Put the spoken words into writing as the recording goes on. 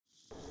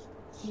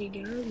Hey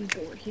guys,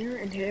 Board here,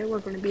 and today we're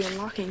going to be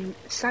unlocking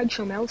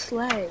Sideshow Mel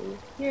Sleigh.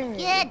 Yay!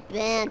 Get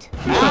bent.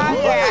 I'm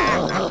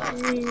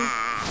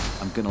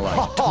gonna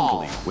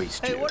totally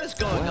waste you. Hey, what is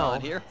going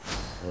on here?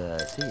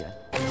 See ya.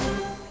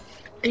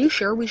 Are you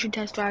sure we should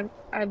test drive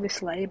the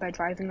sleigh by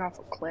driving off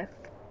a cliff?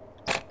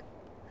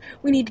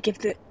 We need to give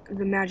the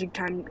magic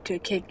time to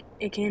kick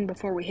in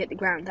before we hit the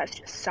ground. That's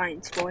just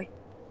science, boy.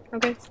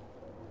 Okay.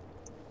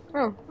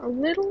 Oh, a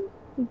little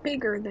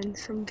bigger than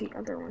some of the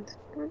other ones.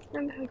 Where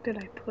the heck did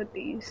I put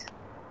these?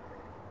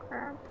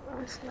 Crap.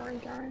 Oh, sorry,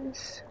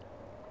 guys.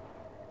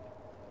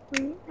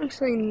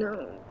 Actually,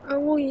 no. Oh,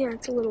 well, yeah,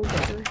 it's a little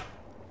bigger.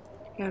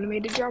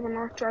 Animated job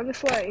unlocked. Drive the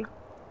sleigh.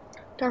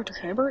 Dr.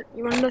 Hibbert,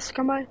 you wanted us to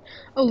come by?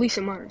 Oh, Lisa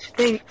Mars,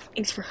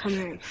 thanks for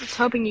coming in. I was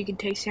hoping you could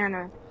take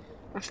Santa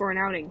for an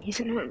outing. He's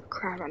annoying the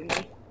crap out of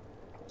me.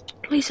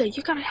 Lisa,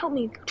 you gotta help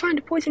me. They're trying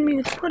to poison me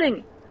with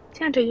pudding.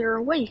 Santa, you're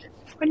awake.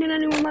 Why didn't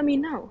anyone let me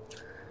know?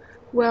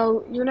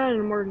 Well, you're not an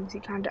emergency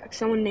contact.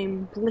 Someone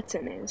named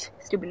Blitzen is.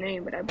 Stupid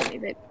name, but I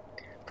believe it.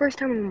 First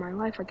time in my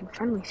life I can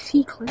finally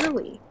see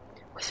clearly.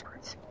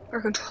 Whispers are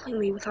controlling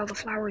me with all the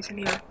flowers in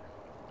here.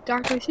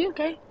 Doctor, is he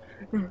okay?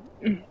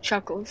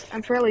 Chuckles.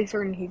 I'm fairly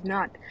certain he's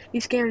not.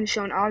 These scans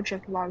show an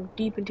object logged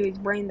deep into his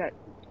brain that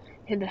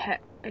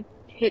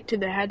hit to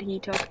the head he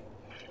took.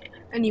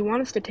 And you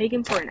want us to take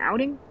him for an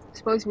outing?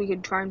 Suppose we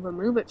could try and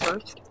remove it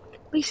first.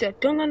 Lisa,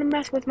 don't let him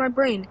mess with my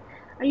brain.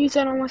 I use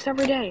that almost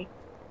every day.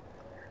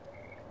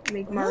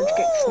 Make Marge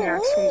get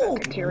snacks from the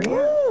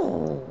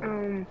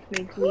cafeteria.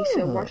 Make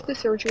Lisa watch the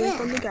surgery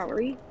from the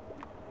gallery.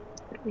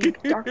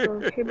 Make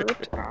Dr.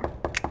 Hibbert,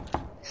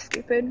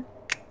 stupid.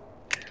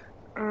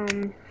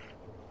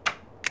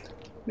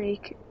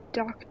 Make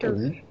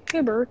Dr.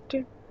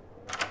 Hibbert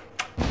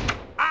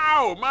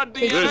Ow, my DNA!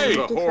 This is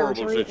a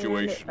horrible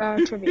situation.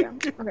 And, trivia.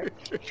 Okay.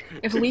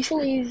 If Lisa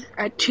leaves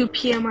at 2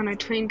 p.m. on a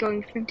train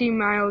going 50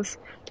 miles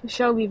to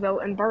Shelbyville,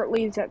 and Bart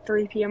leaves at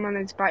 3 p.m. on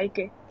his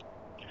bike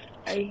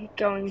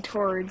going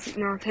towards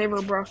North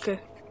Haverbrook,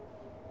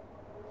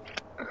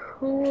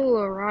 who will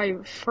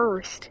arrive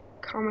first?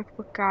 Comic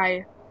book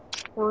guy.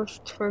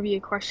 Worst trivia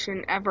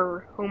question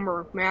ever.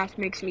 Homer, math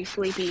makes me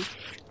sleepy.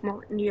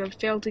 Martin, you have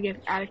failed to give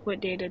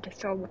adequate data to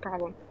solve the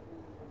problem.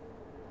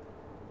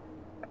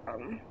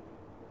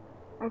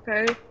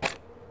 Okay.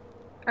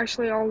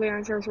 Actually, all the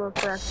answers were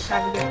correct.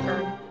 Have a good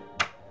turn.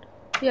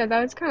 Yeah,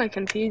 that was kind of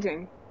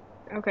confusing.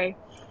 Okay.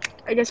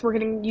 I guess we're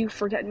getting you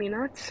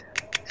forget-me-nots.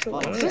 So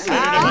I'm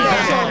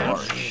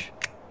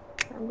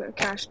gonna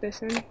cash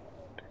this in.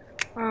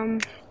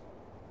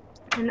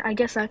 And I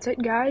guess that's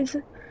it, guys.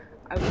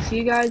 I will see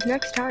you guys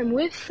next time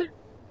with...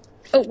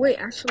 Oh, wait,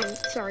 actually,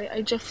 sorry,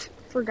 I just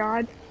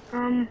forgot,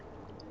 to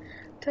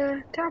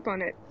tap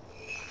on it.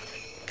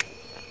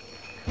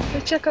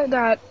 Let's check out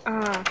that,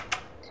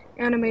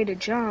 animated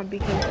job,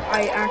 because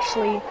I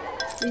actually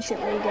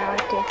recently got,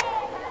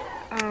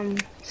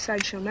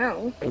 Sideshow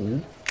Mel.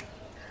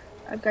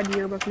 I've got a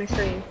yearbook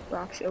mystery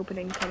box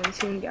opening coming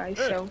soon, guys,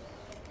 so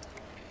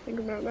think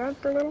about that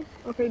for a little.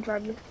 Okay,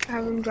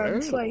 have him drive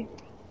the sleigh.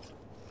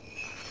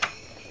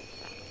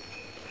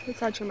 Let's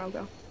Sideshow Mel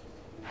go.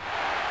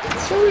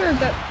 It's so weird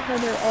that how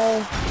they're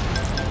all...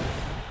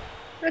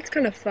 That's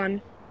kind of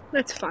fun.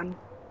 That's fun.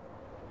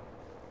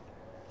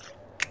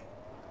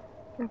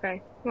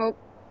 Okay, well,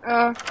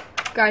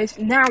 guys,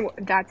 now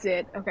that's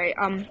it. Okay,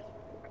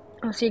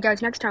 I'll see you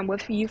guys next time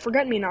with You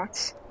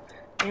Forget-Me-Nots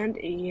and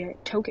a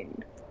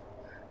token.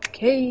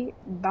 Okay,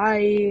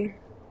 bye.